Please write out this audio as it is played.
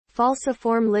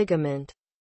Falciform ligament.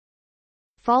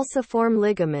 Falciform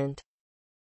ligament.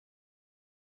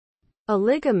 A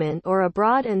ligament or a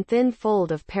broad and thin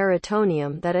fold of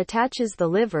peritoneum that attaches the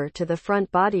liver to the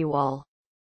front body wall.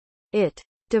 It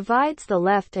divides the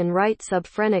left and right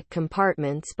subphrenic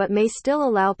compartments but may still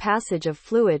allow passage of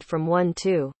fluid from one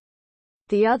to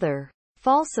the other.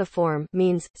 Falciform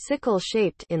means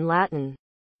sickle-shaped in Latin.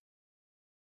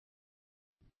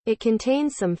 It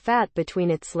contains some fat between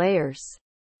its layers.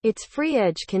 Its free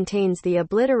edge contains the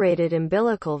obliterated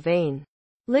umbilical vein,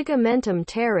 ligamentum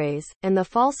teres, and the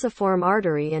falciform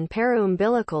artery and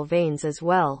paraumbilical veins as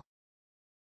well.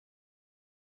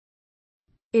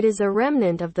 It is a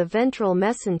remnant of the ventral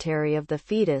mesentery of the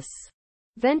fetus.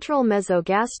 Ventral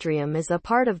mesogastrium is a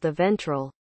part of the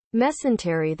ventral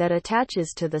mesentery that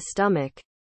attaches to the stomach.